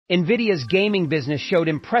Nvidia's gaming business showed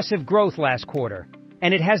impressive growth last quarter,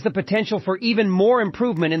 and it has the potential for even more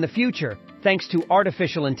improvement in the future, thanks to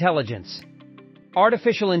artificial intelligence.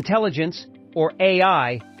 Artificial intelligence, or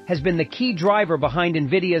AI, has been the key driver behind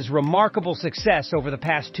Nvidia's remarkable success over the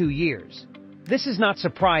past 2 years. This is not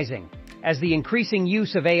surprising, as the increasing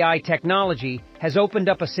use of AI technology has opened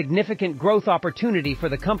up a significant growth opportunity for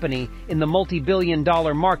the company in the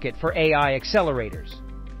multi-billion-dollar market for AI accelerators.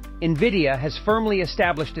 Nvidia has firmly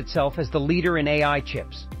established itself as the leader in AI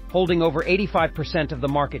chips, holding over 85% of the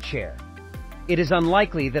market share. It is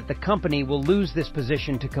unlikely that the company will lose this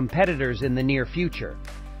position to competitors in the near future,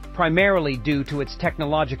 primarily due to its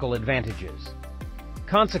technological advantages.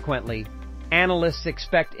 Consequently, analysts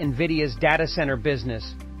expect Nvidia's data center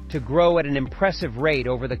business to grow at an impressive rate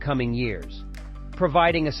over the coming years,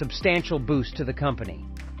 providing a substantial boost to the company.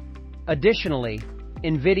 Additionally,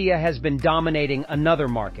 Nvidia has been dominating another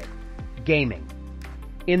market, gaming.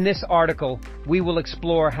 In this article, we will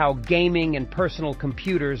explore how gaming and personal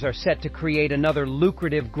computers are set to create another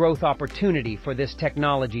lucrative growth opportunity for this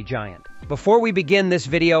technology giant. Before we begin, this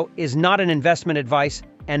video is not an investment advice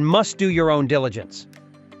and must do your own diligence.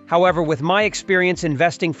 However, with my experience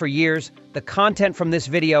investing for years, the content from this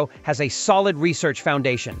video has a solid research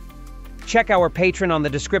foundation. Check our Patreon on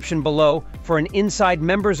the description below for an inside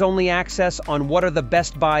members-only access on what are the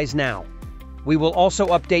best buys now. We will also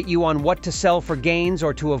update you on what to sell for gains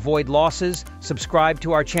or to avoid losses. Subscribe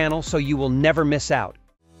to our channel so you will never miss out.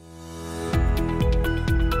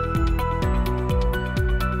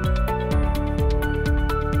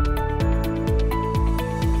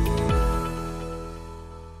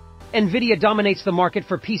 Nvidia dominates the market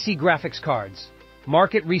for PC graphics cards.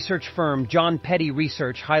 Market research firm John Petty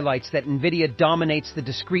Research highlights that Nvidia dominates the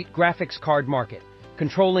discrete graphics card market,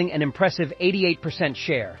 controlling an impressive 88%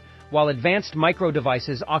 share, while advanced micro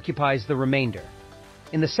devices occupies the remainder.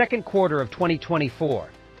 In the second quarter of 2024,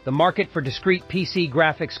 the market for discrete PC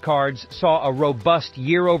graphics cards saw a robust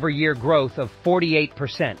year-over-year growth of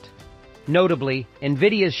 48%. Notably,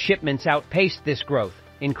 Nvidia's shipments outpaced this growth,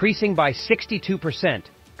 increasing by 62%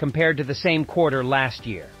 compared to the same quarter last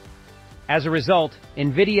year. As a result,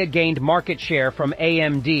 Nvidia gained market share from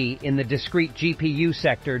AMD in the discrete GPU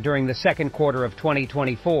sector during the second quarter of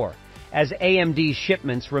 2024, as AMD's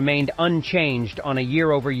shipments remained unchanged on a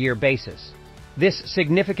year-over-year basis. This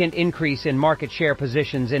significant increase in market share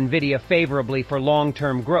positions Nvidia favorably for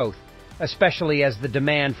long-term growth, especially as the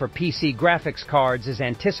demand for PC graphics cards is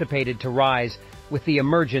anticipated to rise with the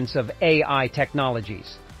emergence of AI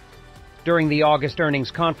technologies. During the August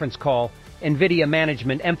earnings conference call, Nvidia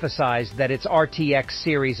management emphasized that its RTX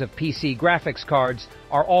series of PC graphics cards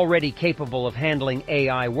are already capable of handling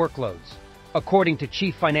AI workloads. According to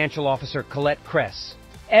Chief Financial Officer Colette Kress,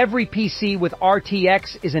 every PC with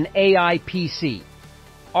RTX is an AI PC.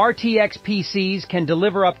 RTX PCs can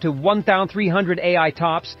deliver up to 1,300 AI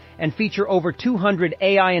TOPS and feature over 200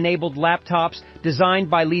 AI-enabled laptops designed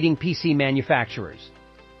by leading PC manufacturers.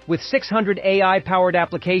 With 600 AI-powered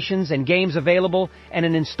applications and games available and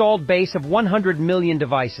an installed base of 100 million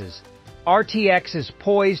devices, RTX is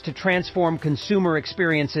poised to transform consumer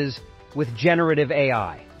experiences with generative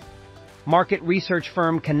AI. Market research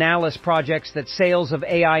firm Canalys projects that sales of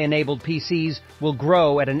AI-enabled PCs will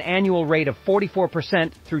grow at an annual rate of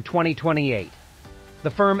 44% through 2028.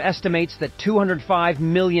 The firm estimates that 205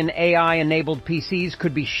 million AI-enabled PCs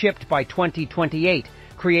could be shipped by 2028,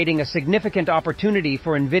 creating a significant opportunity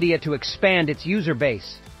for Nvidia to expand its user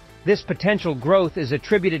base. This potential growth is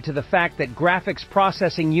attributed to the fact that graphics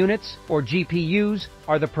processing units, or GPUs,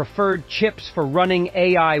 are the preferred chips for running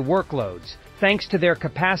AI workloads, thanks to their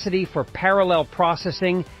capacity for parallel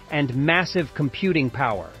processing and massive computing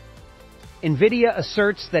power. Nvidia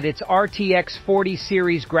asserts that its RTX 40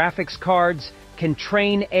 series graphics cards can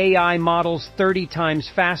train AI models 30 times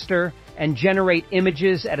faster and generate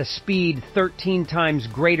images at a speed 13 times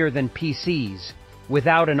greater than PCs,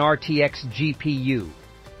 without an RTX GPU.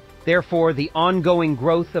 Therefore, the ongoing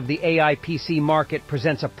growth of the AI PC market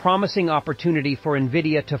presents a promising opportunity for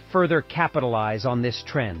Nvidia to further capitalize on this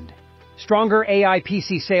trend. Stronger AI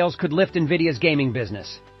PC sales could lift Nvidia's gaming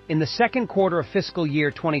business. In the second quarter of fiscal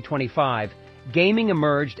year 2025, gaming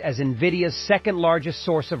emerged as Nvidia's second-largest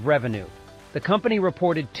source of revenue. The company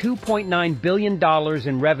reported $2.9 billion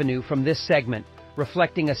in revenue from this segment,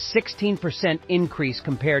 reflecting a 16% increase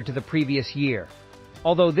compared to the previous year.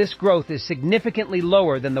 Although this growth is significantly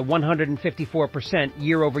lower than the 154%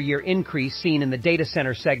 year-over-year increase seen in the data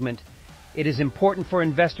center segment, it is important for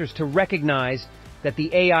investors to recognize that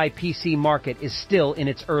the AI PC market is still in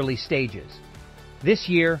its early stages. This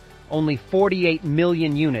year, only 48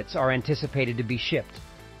 million units are anticipated to be shipped.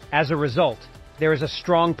 As a result, there is a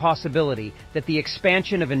strong possibility that the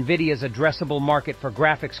expansion of Nvidia's addressable market for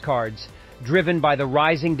graphics cards, driven by the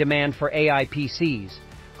rising demand for AI PCs,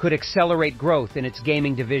 could accelerate growth in its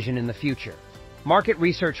gaming division in the future. Market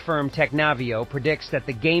research firm Technavio predicts that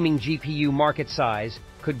the gaming GPU market size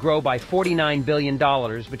could grow by $49 billion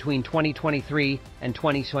between 2023 and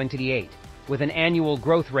 2028, with an annual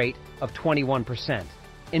growth rate of 21%.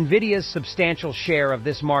 Nvidia's substantial share of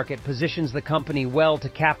this market positions the company well to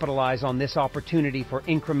capitalize on this opportunity for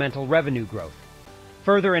incremental revenue growth,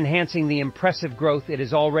 further enhancing the impressive growth it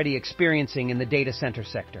is already experiencing in the data center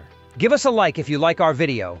sector. Give us a like if you like our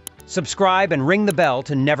video, subscribe and ring the bell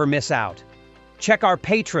to never miss out. Check our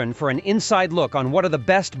Patreon for an inside look on what are the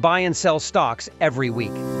best buy and sell stocks every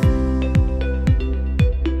week.